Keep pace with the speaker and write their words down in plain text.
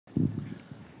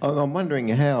I'm wondering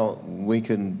how we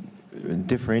can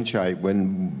differentiate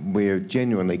when we're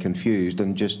genuinely confused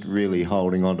and just really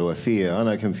holding on to a fear. I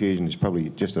know confusion is probably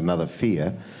just another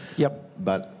fear. Yep.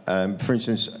 But for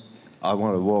instance, I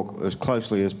want to walk as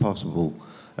closely as possible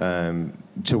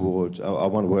towards, I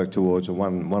want to work towards a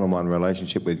one-on-one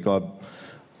relationship with God.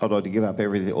 I'd like to give up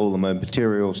everything, all the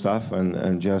material stuff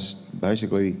and just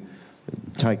basically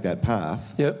take that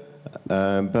path. Yep.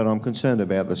 But I'm concerned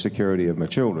about the security of my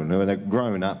children, who are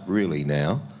grown up really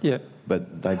now. Yep.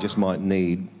 But they just might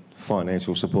need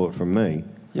financial support from me.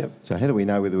 Yep. So how do we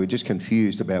know whether we're just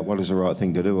confused about what is the right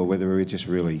thing to do or whether we're just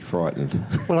really frightened?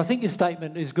 Well, I think your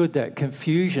statement is good, that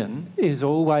confusion is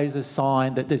always a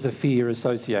sign that there's a fear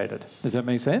associated. Does that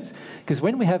make sense? Because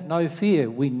when we have no fear,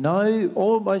 we know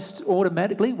almost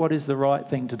automatically what is the right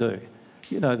thing to do.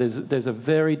 You know, there's a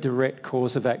very direct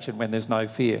course of action when there's no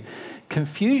fear.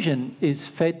 Confusion is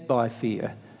fed by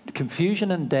fear.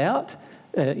 Confusion and doubt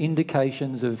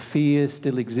indications of fear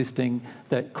still existing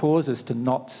that cause us to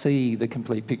not see the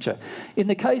complete picture. In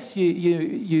the case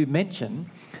you mentioned,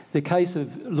 the case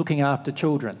of looking after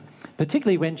children,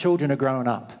 particularly when children are growing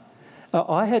up,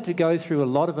 I had to go through a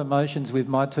lot of emotions with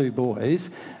my two boys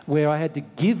where I had to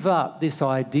give up this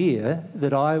idea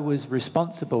that I was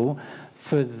responsible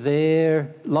for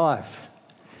their life.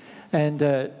 And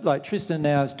like Tristan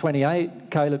now is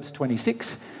 28, Caleb's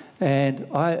 26, and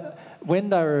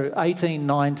when they were 18,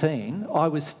 19, I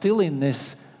was still in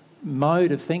this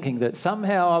mode of thinking that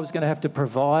somehow I was going to have to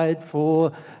provide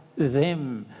for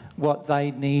them what they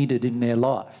needed in their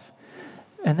life.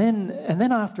 And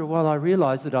then after a while I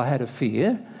realised that I had a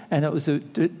fear, and it was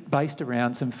based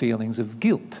around some feelings of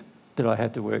guilt that I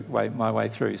had to work my way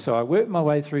through. So I worked my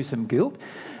way through some guilt.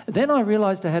 Then I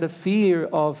realised I had a fear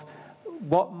of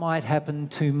what might happen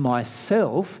to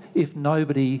myself if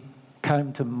nobody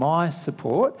came to my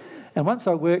support. And once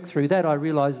I worked through that, I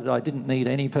realised that I didn't need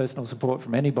any personal support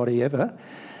from anybody ever,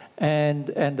 and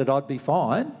that I'd be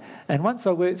fine. And once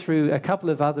I worked through a couple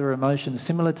of other emotions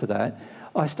similar to that,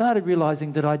 I started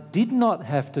realising that I did not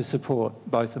have to support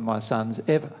both of my sons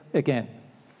ever again.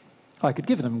 I could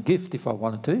give them a gift if I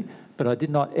wanted to, but I did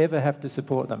not ever have to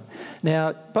support them.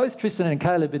 Now, both Tristan and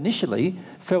Caleb initially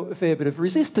felt a fair bit of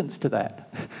resistance to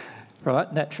that.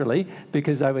 Right, naturally,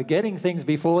 because they were getting things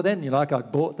before then. Like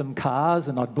I'd bought them cars,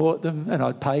 and I'd bought them, and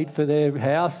I'd paid for their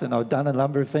house, and I'd done a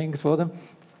number of things for them.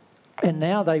 And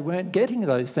now they weren't getting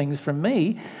those things from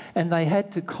me, and they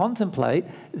had to contemplate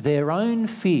their own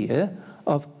fear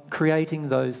of creating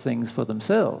those things for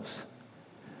themselves.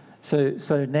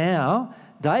 So now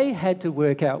they had to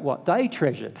work out what they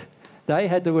treasured. They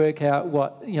had to work out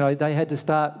what, they had to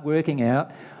start working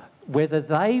out whether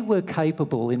they were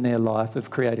capable in their life of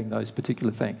creating those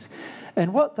particular things.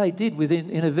 And what they did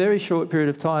in a very short period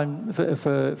of time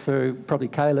for probably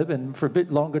Caleb, and for a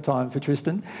bit longer time for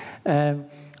Tristan,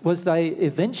 was they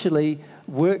eventually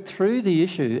worked through the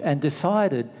issue and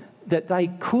decided that they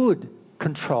could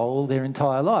control their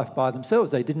entire life by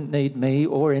themselves. They didn't need me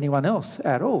or anyone else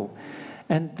at all.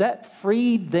 And that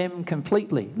freed them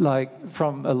completely,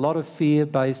 from a lot of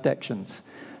fear-based actions.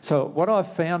 So what I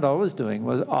found I was doing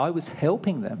was I was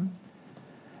helping them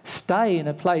stay in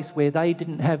a place where they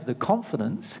didn't have the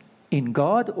confidence in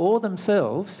God or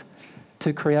themselves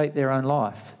to create their own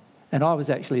life. And I was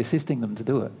actually assisting them to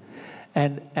do it.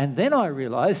 And then I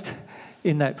realised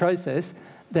in that process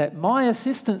that my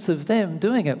assistance of them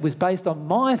doing it was based on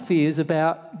my fears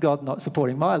about God not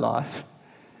supporting my life.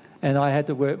 And I had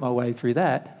to work my way through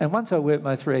that. And once I worked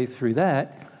my way through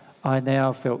that, I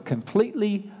now felt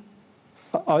completely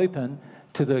open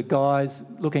to the guys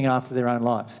looking after their own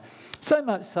lives. So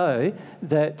much so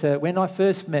that when I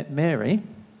first met Mary,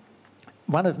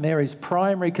 one of Mary's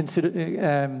primary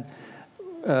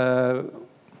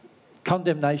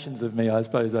condemnations of me, I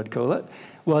suppose I'd call it,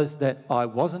 was that I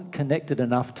wasn't connected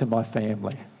enough to my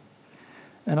family.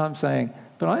 And I'm saying,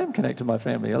 but I am connected to my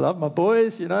family. I love my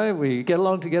boys, we get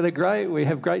along together great, we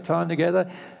have great time together.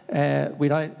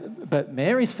 But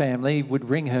Mary's family would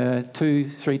ring her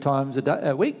 2-3 times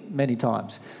a week, many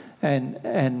times,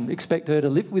 and expect her to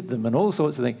live with them and all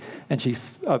sorts of things. And she's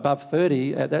above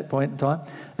 30 at that point in time.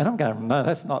 And I'm going, no,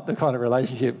 that's not the kind of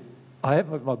relationship I have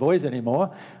with my boys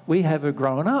anymore. We have a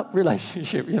grown-up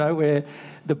relationship, where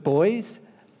the boys,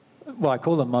 well, I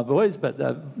call them my boys, but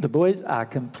the boys are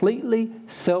completely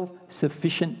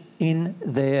self-sufficient in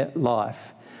their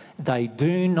life. They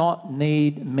do not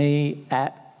need me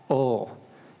at all.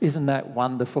 Isn't that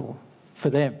wonderful for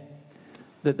them,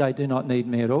 that they do not need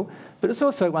me at all? But it's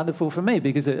also wonderful for me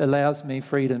because it allows me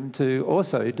freedom to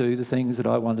also do the things that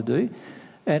I want to do.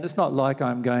 And it's not like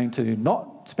I'm going to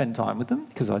not spend time with them,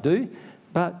 because I do,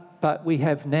 but but we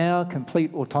have now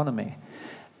complete autonomy.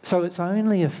 So it's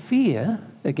only a fear,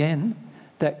 again,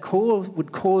 that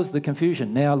would cause the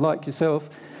confusion. Now, like yourself,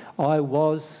 I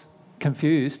was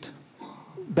confused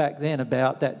back then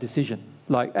about that decision.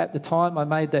 Like, at the time I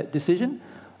made that decision,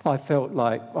 I felt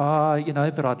like, you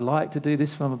know, but I'd like to do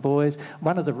this for my boys.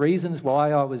 One of the reasons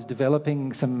why I was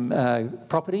developing some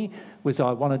property was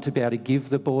I wanted to be able to give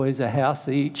the boys a house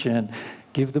each and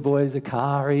give the boys a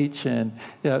car each, and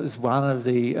you know, it was one of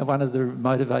the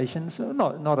motivations.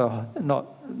 Not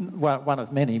one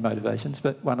of many motivations,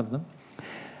 but one of them.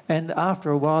 And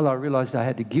after a while, I realised I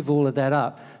had to give all of that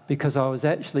up because I was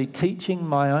actually teaching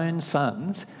my own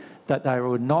sons that they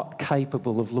were not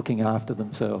capable of looking after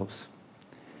themselves.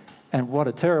 And what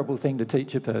a terrible thing to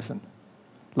teach a person.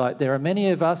 Like, there are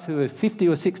many of us who are 50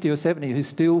 or 60 or 70 who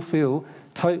still feel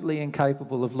totally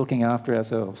incapable of looking after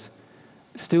ourselves,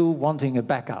 still wanting a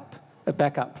backup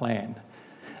plan.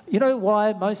 You know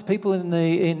why most people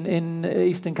in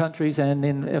Eastern countries and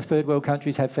in third world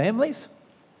countries have families?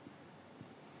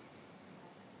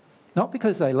 Not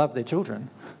because they love their children.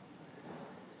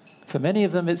 For many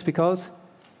of them, it's because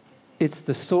it's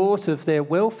the source of their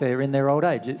welfare in their old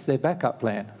age. It's their backup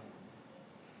plan.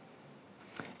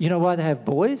 You know why they have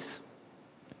boys?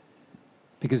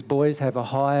 Because boys have a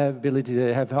higher ability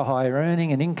to have a higher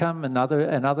earning and income and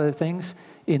other things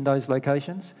in those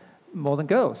locations more than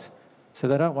girls. So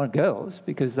they don't want girls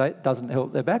because that doesn't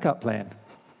help their backup plan.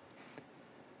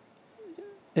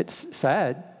 It's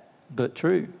sad, but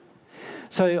true.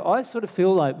 So I sort of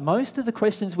feel like most of the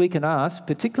questions we can ask,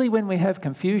 particularly when we have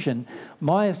confusion,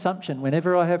 my assumption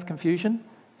whenever I have confusion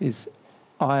is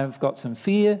I've got some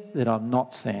fear that I'm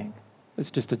not seeing. It's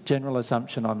just a general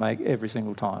assumption I make every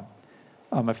single time.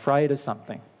 I'm afraid of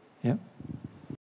something. Yeah.